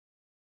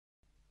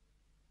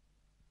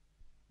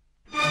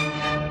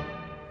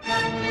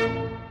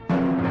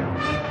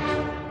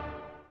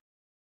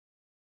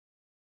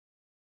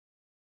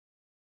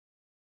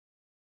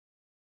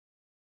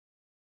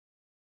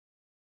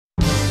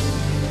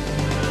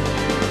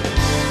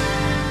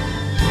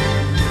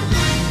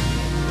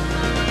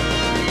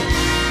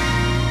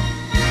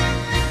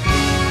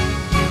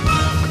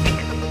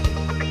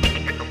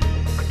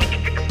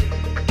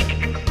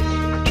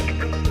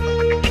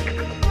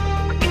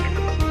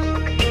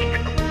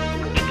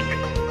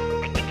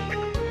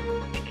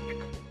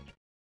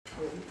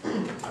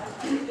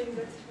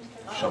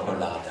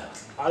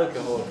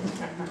Alkohol.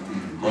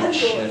 Mon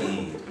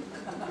chéri.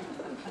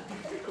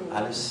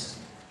 Alles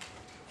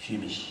für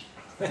mich.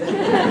 You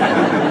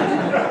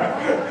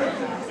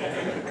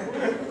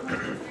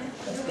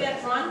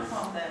get run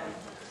from them.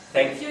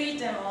 If you eat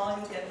them all,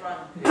 you get run.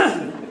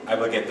 I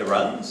will get the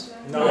runs?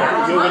 No,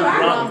 you will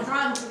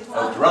drunk.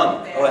 Oh,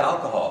 drunk. Oh,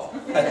 alcohol.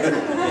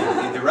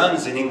 The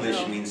runs in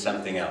English means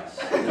something else.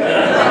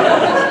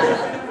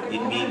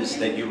 It means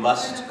that you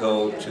must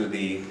go to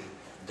the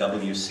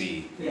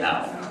WC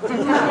now.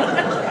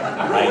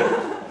 Right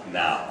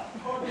now.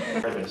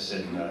 This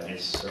in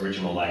its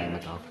original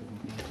language.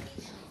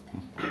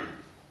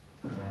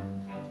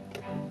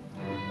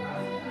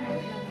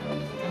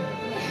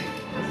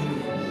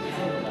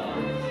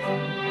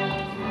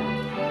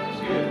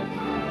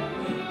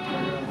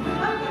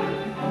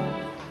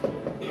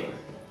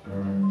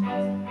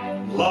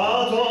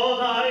 La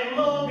donna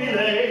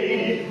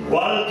immobile,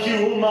 qual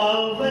più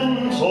al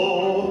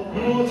vento,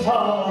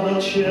 mutata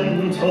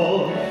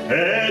cento,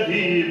 e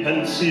di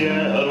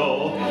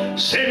pensiero,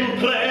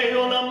 sempre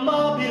un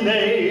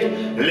amabile,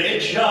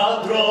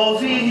 leggiadro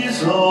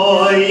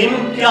viso,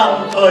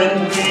 impianto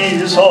in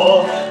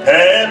viso,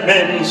 e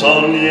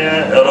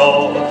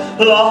menzognero.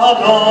 La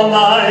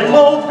donna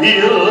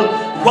immobile,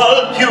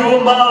 qual più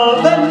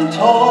al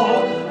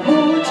vento,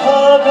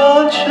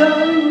 mutata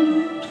cento,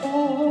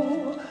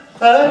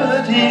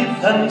 e di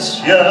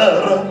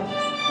pensiero,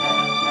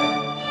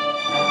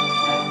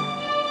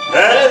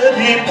 e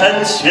di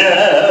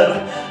pensiero,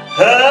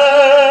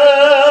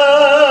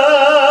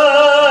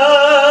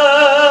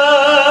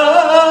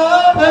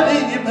 e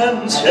di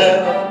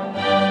pensiero.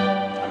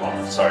 I'm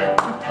off, sorry.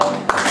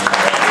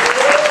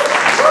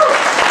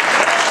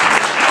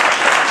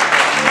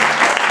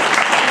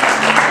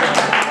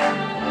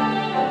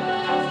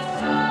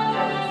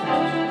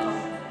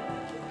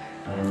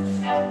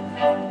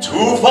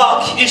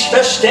 Tuvok, ich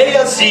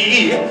verstehe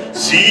Sie,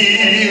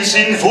 Sie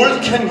sind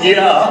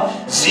Vulkanier,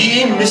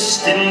 Sie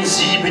müssten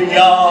 7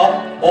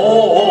 Jahre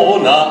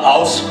ohne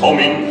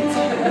Auskommen.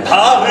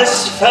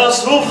 Paris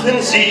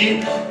versuchen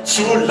Sie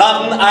zu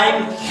laden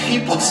ein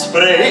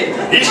Fieberspray.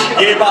 Ich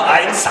gebe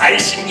ein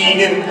Zeichen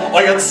Ihnen,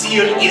 euer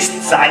Ziel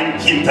ist sein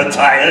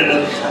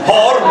Hinterteil.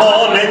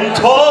 Hormonen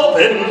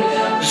toben,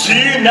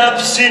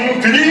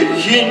 Synapsen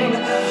glühen,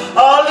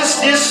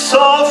 alles ist so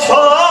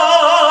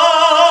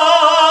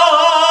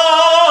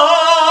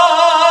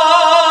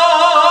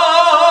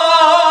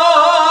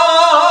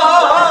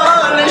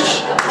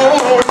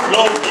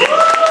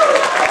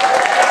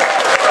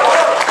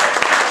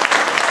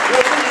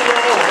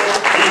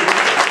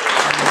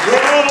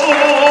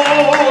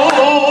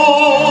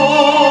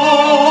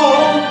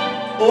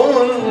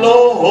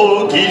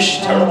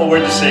terrible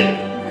word to sing.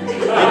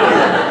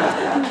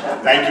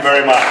 Thank you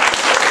very much.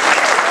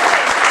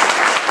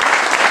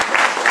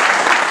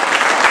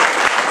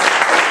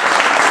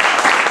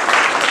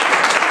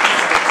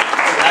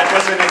 That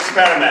was an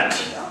experiment.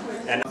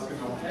 And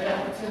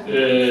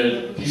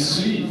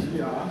dieses Lied,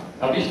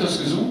 habe ich das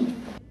gesungen?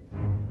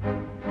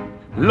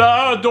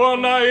 La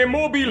donna è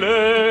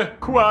mobile,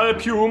 qual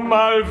più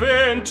al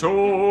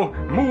vento,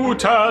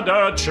 muta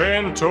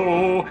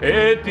d'argento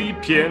e di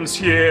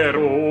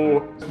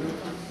pensiero.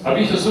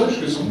 Habe ich das Deutsch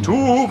gesungen?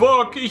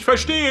 Tuvok, ich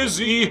verstehe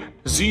Sie,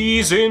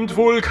 Sie sind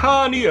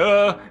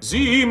Vulkanier,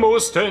 Sie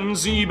mussten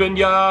 7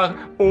 Jahre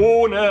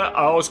ohne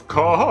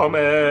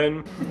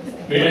Auskommen.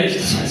 Nee, echt,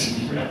 das weiß ich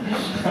nicht mehr.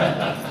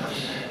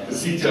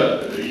 Das sieht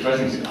ja, ich weiß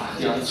nicht, 8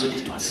 Jahre zurück.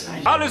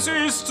 Alles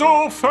ist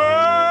so völlig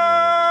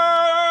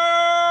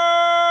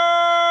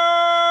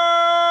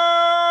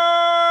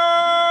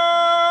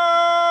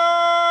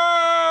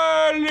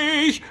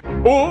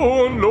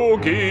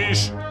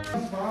unlogisch.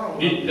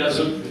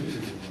 Also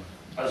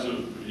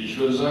ich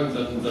würde sagen,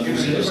 dann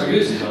muss ich das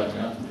gewesen sein,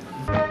 ja.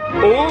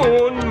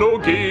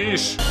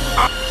 Unlogisch.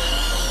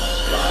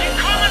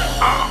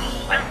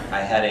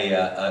 I had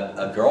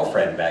a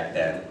girlfriend back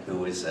then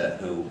who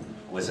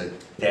was a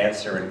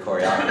dancer and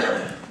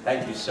choreographer.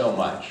 Thank you so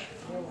much.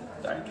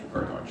 Thank you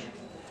very much.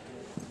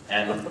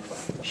 And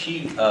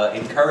she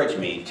encouraged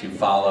me to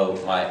follow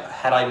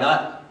had I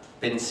not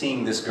been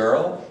seeing this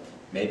girl,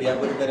 maybe I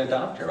would have been a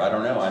doctor. I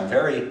don't know. I'm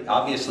very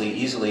obviously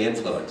easily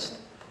influenced,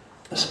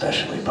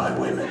 especially by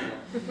women.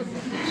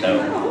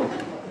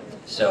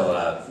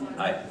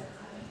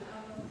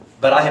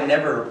 But I have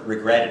never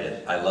regretted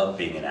it. I love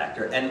being an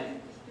actor. And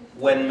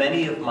when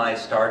many of my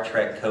Star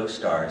Trek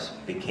co-stars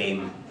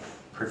became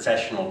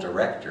professional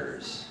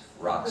directors,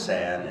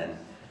 Roxanne and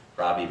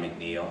Robbie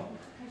McNeil,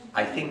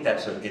 I think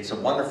it's a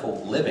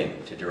wonderful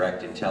living to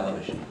direct in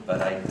television,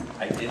 but I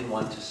didn't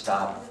want to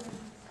stop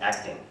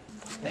acting.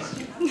 Thank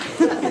you.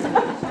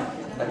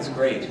 That's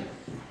great.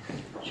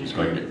 She's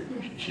going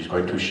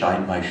to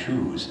shine my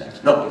shoes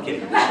next. No, I'm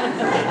kidding.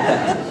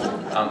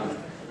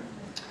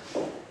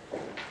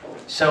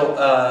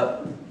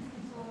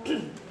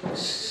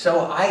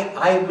 So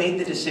I made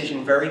the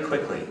decision very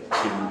quickly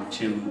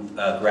to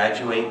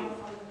graduate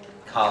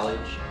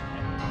college.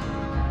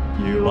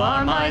 You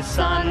are my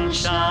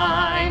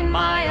sunshine,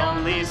 my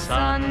only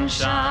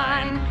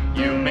sunshine.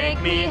 You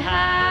make me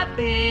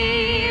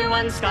happy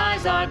when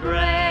skies are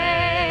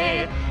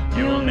gray.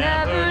 You'll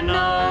never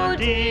know,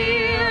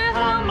 dear,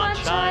 how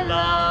much I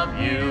love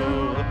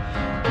you.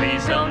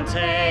 Please don't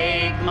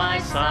take my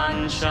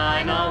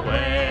sunshine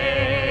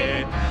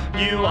away.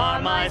 You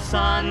are my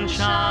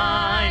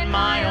sunshine,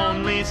 my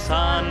only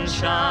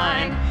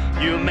sunshine.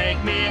 You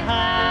make me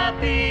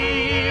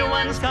happy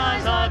when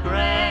skies are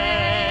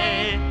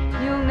gray.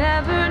 You'll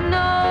never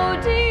know,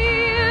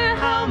 dear,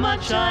 How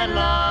much I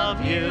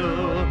love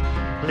you.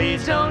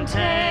 Please don't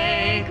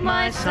take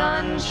my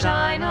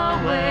sunshine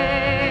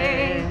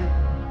away.